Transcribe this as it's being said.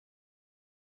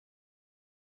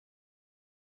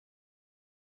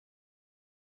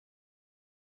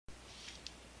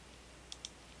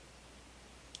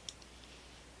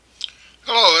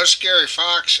Hello, it's Gary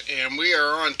Fox, and we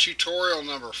are on tutorial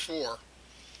number 4.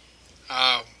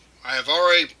 I have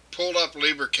already pulled up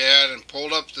LibreCAD and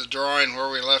pulled up the drawing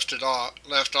where we left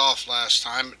off last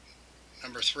time,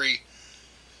 number 3.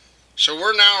 So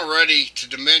we're now ready to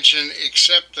dimension,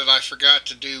 except that I forgot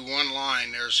to do one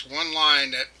line. There's one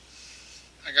line that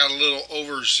I got a little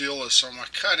overzealous on my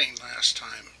cutting last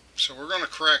time. So we're going to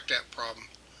correct that problem.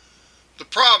 The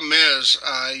problem is,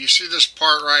 you see this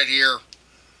part right here,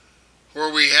 where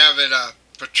we have it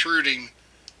protruding.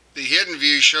 The hidden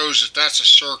view shows that that's a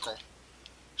circle.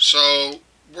 So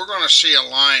we're going to see a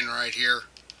line right here.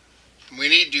 We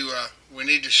need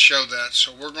to show that.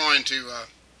 So we're going to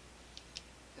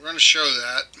show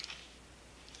that.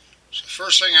 So the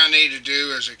first thing I need to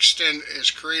do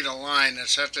is create a line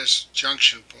that's at this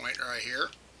junction point right here.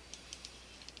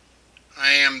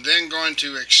 I am then going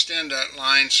to extend that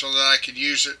line so that I could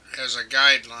use it as a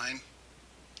guideline.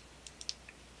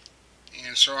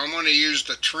 And so I'm going to use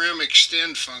the trim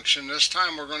extend function. This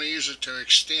time we're going to use it to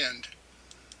extend.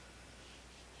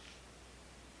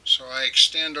 So I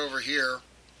extend over here,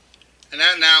 and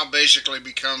that now basically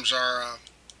becomes our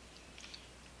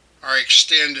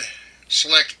extend,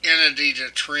 select entity to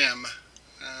trim,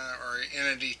 or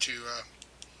entity to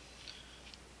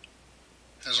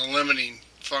as a limiting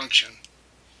function.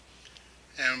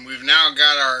 And we've now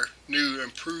got our new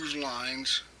improved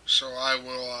lines, so I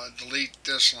will delete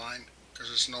this line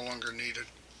because it's no longer needed.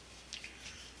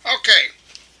 Okay,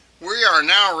 we are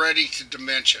now ready to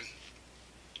dimension.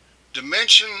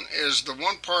 Dimension is the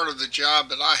one part of the job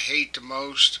that I hate the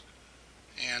most,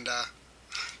 and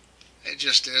it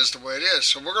just is the way it is.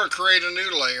 So we're going to create a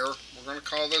new layer. We're going to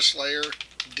call this layer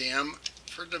dim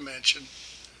for dimension.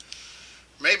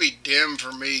 Maybe dim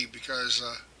for me because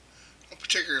I don't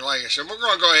particularly like it. So we're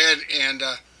going to go ahead and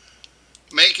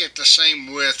make it the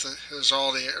same width as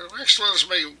all the, actually let's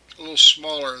make it a little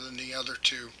smaller than the other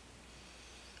two.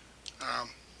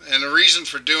 And the reason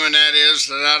for doing that is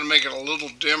that I ought to make it a little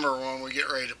dimmer when we get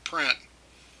ready to print.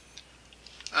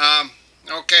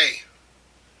 Okay,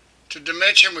 to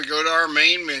dimension we go to our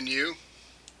main menu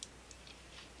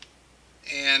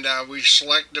and we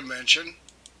select dimension,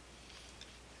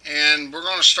 and we're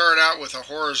going to start out with a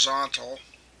horizontal,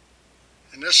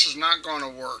 and this is not going to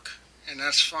work, and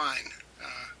that's fine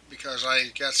because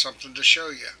I got something to show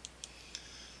you.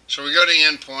 So we go to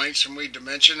endpoints and we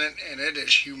dimension it, and it is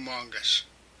humongous.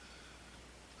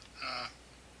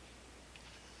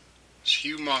 It's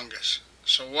humongous.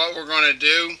 So what we're going to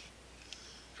do,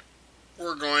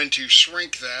 we're going to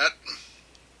shrink that.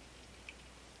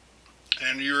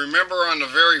 And you remember on the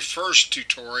very first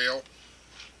tutorial,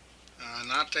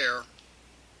 not there,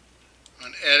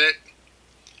 on Edit,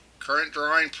 Current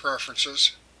Drawing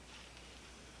Preferences,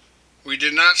 we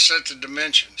did not set the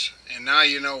dimensions. And now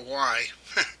you know why.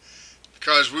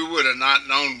 Because we would have not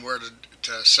known where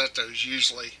to set those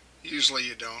usually. Usually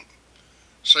you don't.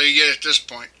 So you get at this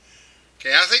point.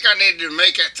 Okay, I think I need to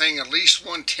make that thing at least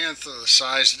 1/10 of the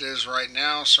size it is right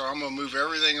now. So I'm going to move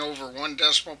everything over 1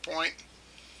 decimal point.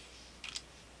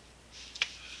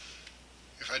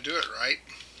 If I do it right.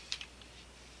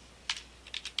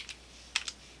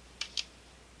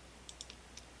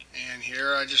 And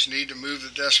here I just need to move the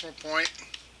decimal point.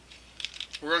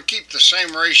 We're going to keep the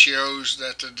same ratios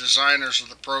that the designers of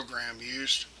the program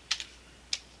used.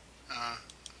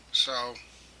 So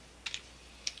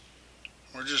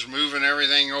we're just moving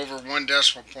everything over 1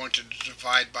 decimal point to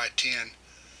divide by 10.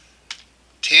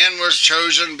 10 was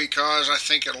chosen because I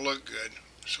think it'll look good.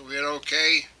 So we hit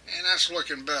OK, and that's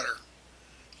looking better.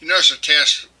 You notice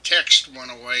the text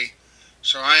went away,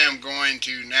 so I am going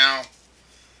to now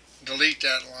delete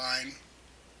that line.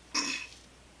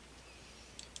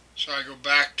 So I go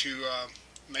back to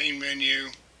main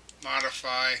menu,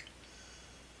 modify,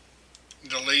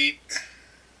 delete.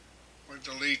 We'll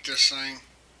delete this thing.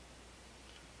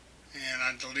 And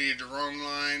I deleted the wrong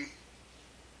line.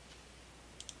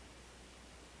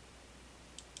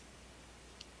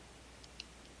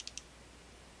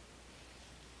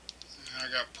 And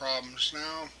I got problems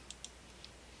now.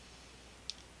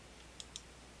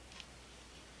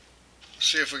 Let's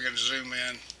see if we can zoom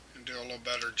in and do a little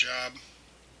better job.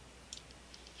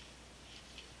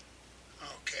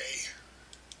 Okay,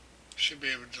 should be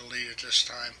able to delete it this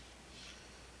time.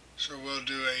 So we'll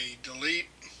do a delete.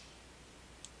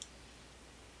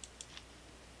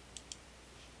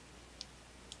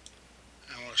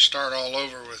 And we'll start all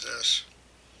over with this.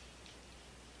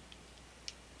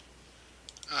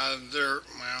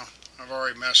 Well, I've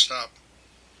already messed up.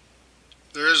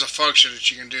 There is a function that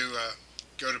you can do,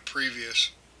 go to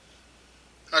previous.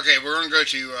 Okay, we're going to go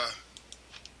to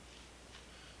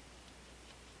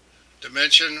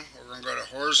dimension. We're going to go to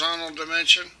horizontal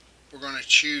dimension. We're going to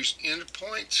choose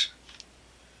endpoints.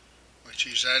 We'll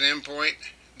choose that endpoint,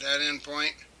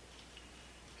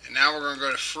 and now we're going to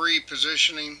go to free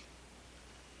positioning.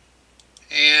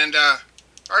 And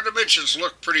our dimensions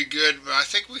look pretty good, but I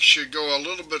think we should go a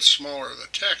little bit smaller. The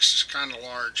text is kind of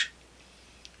large.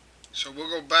 So we'll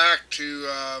go back to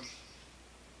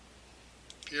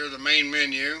here, the main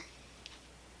menu,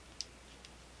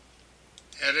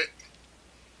 edit,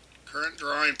 current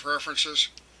drawing preferences.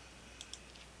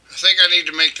 I think I need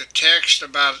to make the text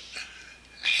about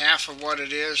half of what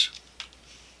it is.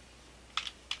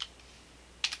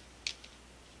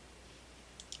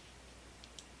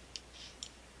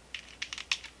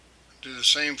 Do the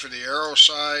same for the arrow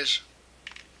size.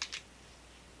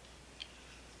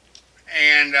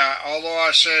 And although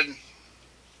I said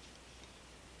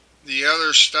the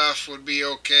other stuff would be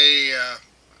okay,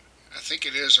 I think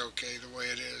it is okay the way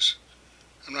it is.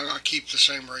 I'm not going to keep the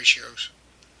same ratios.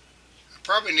 I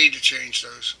probably need to change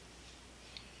those.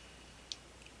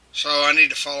 So I need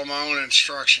to follow my own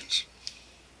instructions.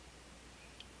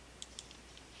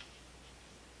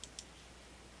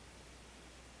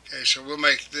 Okay, so we'll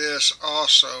make this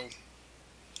also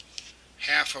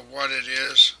half of what it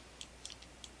is.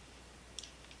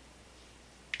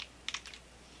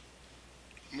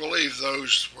 We'll leave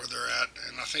those where they're at,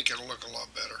 and I think it'll look a lot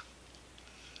better.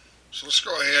 So let's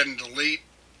go ahead and delete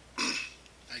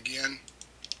again.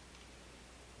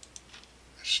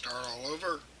 Start all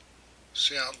over.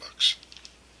 See how it looks.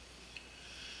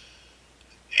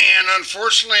 And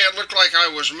unfortunately, it looked like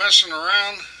I was messing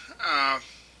around.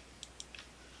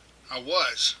 I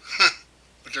was.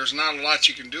 But there's not a lot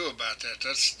you can do about that.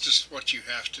 That's just what you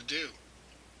have to do.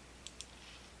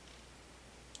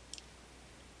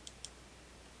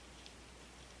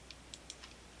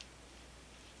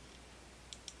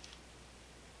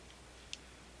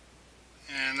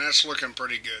 And that's looking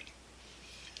pretty good.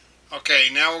 Okay,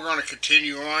 now we're going to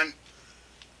continue on.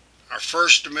 Our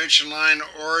first dimension line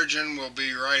origin will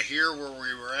be right here where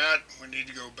we were at. We need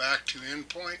to go back to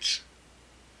endpoints.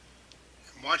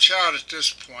 And watch out at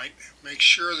this point. Make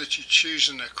sure that you're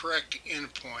choosing the correct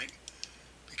endpoint,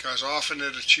 because often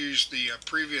it'll choose the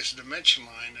previous dimension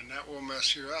line, and that will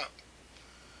mess you up.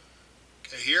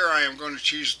 Okay, here I am going to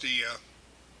choose the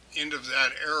end of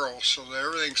that arrow so that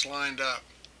everything's lined up.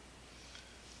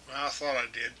 Well, I thought I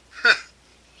did.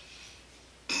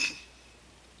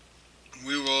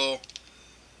 We will,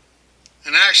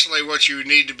 and actually what you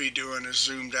need to be doing is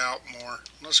zoomed out more.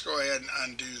 Let's go ahead and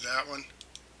undo that one.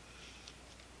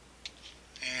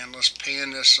 And let's pan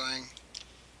this thing.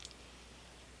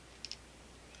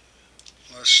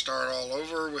 Let's start all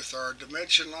over with our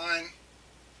dimension line.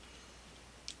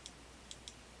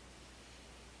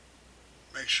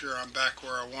 Make sure I'm back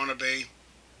where I want to be.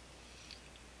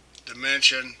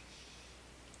 Dimension,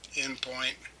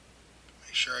 endpoint.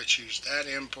 Make sure I choose that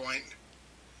endpoint,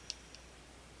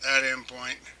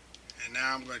 and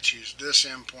now I'm going to choose this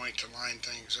endpoint to line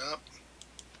things up.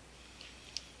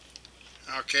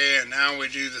 Okay, and now we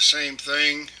do the same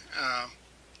thing. You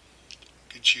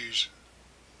can choose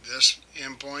this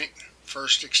endpoint,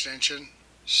 first extension,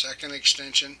 second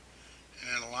extension,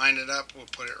 and then line it up. We'll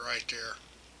put it right there.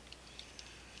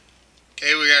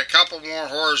 Okay, we got a couple more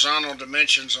horizontal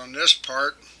dimensions on this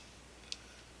part.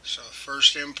 So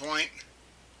first endpoint,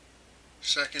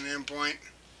 second endpoint,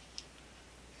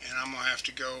 and I'm going to have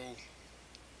to go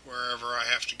wherever I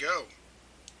have to go.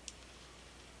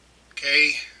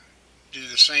 Okay, do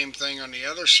the same thing on the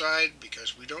other side,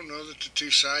 because we don't know that the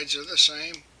two sides are the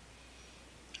same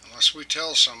unless we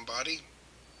tell somebody.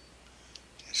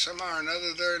 And somehow or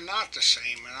another they're not the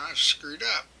same, and I've screwed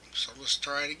up. So let's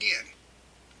try it again.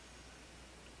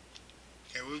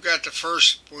 Okay, we've got the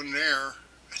first one there.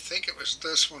 I think it was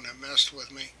this one that messed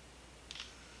with me.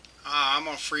 I'm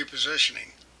on free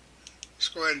positioning. Let's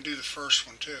go ahead and do the first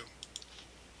one too.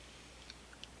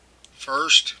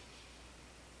 First,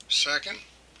 second,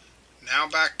 now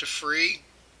back to free.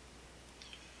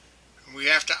 And we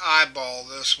have to eyeball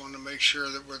this one to make sure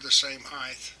that we're the same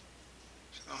height.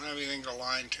 So I don't have anything to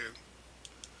line to.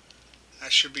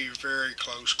 That should be very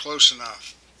close, close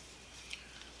enough.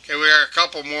 Okay, we got a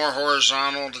couple more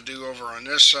horizontal to do over on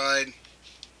this side.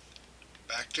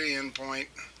 Back to endpoint.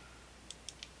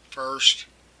 First,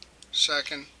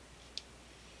 second,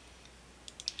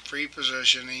 free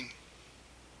positioning.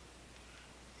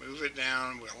 Move it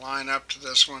down. We'll line up to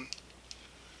this one.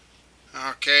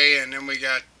 Okay, and then we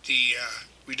got the,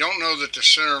 we don't know that the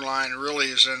center line really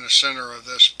is in the center of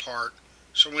this part,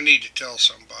 so we need to tell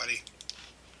somebody.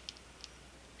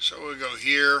 So we go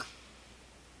here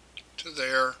to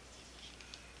there,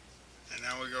 and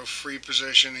now we go free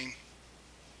positioning,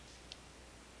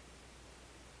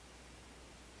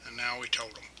 now we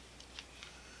told them.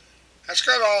 That's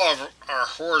got all of our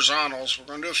horizontals. We're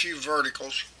going to do a few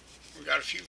verticals. We got a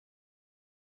few